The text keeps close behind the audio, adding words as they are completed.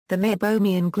The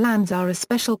Meibomian glands are a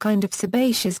special kind of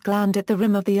sebaceous gland at the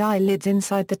rim of the eyelids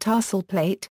inside the tarsal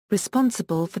plate,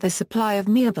 responsible for the supply of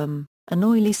Meibum, an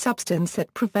oily substance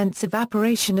that prevents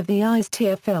evaporation of the eye's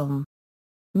tear film.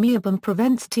 Meibum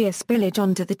prevents tear spillage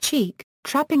onto the cheek,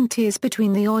 trapping tears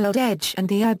between the oiled edge and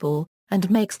the eyeball, and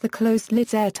makes the closed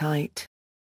lids airtight.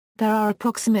 There are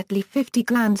approximately 50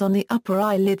 glands on the upper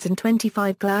eyelids and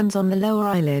 25 glands on the lower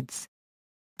eyelids.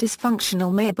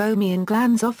 Dysfunctional Meibomian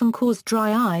glands often cause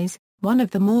dry eyes, one of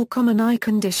the more common eye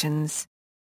conditions.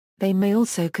 They may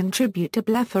also contribute to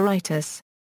blepharitis.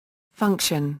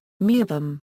 Function: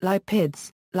 Meibum, lipids.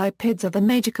 Lipids are the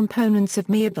major components of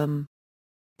Meibum.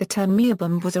 The term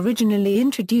Meibum was originally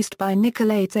introduced by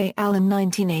Nicolaides et al. In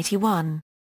 1981.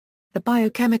 The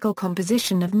biochemical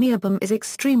composition of Meibum is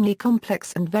extremely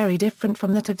complex and very different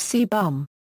from that of sebum.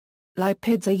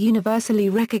 Lipids are universally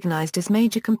recognized as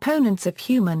major components of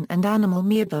human and animal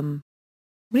Meibum.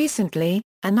 Recently,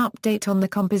 an update on the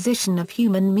composition of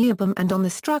human Meibum and on the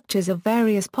structures of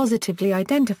various positively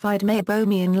identified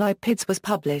Meibomian lipids was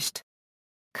published.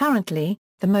 Currently,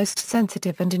 the most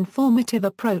sensitive and informative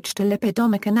approach to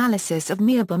lipidomic analysis of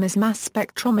Meibum is mass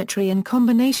spectrometry in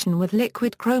combination with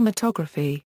liquid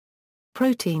chromatography.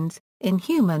 Proteins: in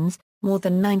humans, more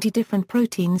than 90 different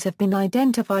proteins have been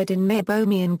identified in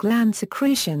Meibomian gland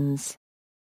secretions.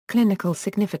 Clinical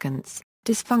significance: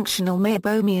 dysfunctional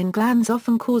Meibomian glands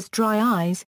often cause dry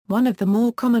eyes, one of the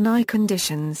more common eye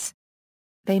conditions.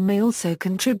 They may also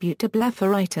contribute to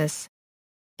blepharitis.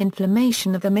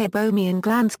 Inflammation of the Meibomian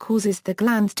glands causes the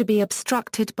glands to be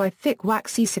obstructed by thick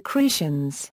waxy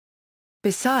secretions.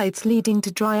 Besides leading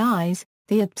to dry eyes,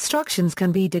 the obstructions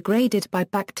can be degraded by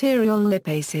bacterial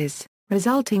lipases,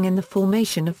 resulting in the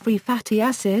formation of free fatty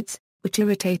acids, which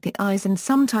irritate the eyes and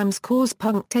sometimes cause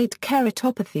punctate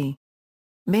keratopathy.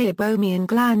 Meibomian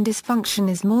gland dysfunction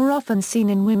is more often seen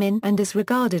in women and is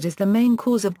regarded as the main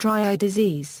cause of dry eye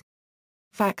disease.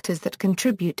 Factors that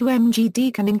contribute to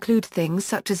MGD can include things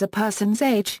such as a person's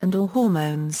age and/or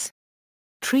hormones.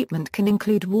 Treatment can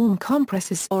include warm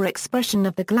compresses or expression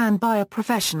of the gland by a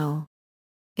professional.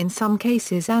 In some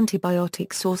cases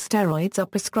antibiotics or steroids are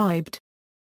prescribed.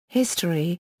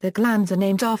 History: the glands are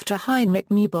named after Heinrich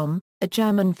Meibum, a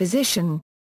German physician.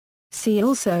 See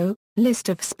also, List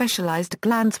of specialized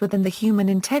glands within the human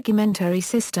integumentary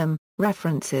system,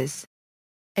 references.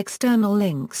 External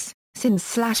links,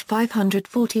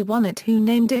 Sins/541 at Who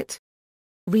Named It?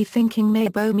 Rethinking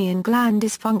Meibomian Gland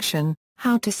Dysfunction,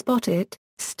 How to Spot It,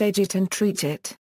 Stage It and Treat It.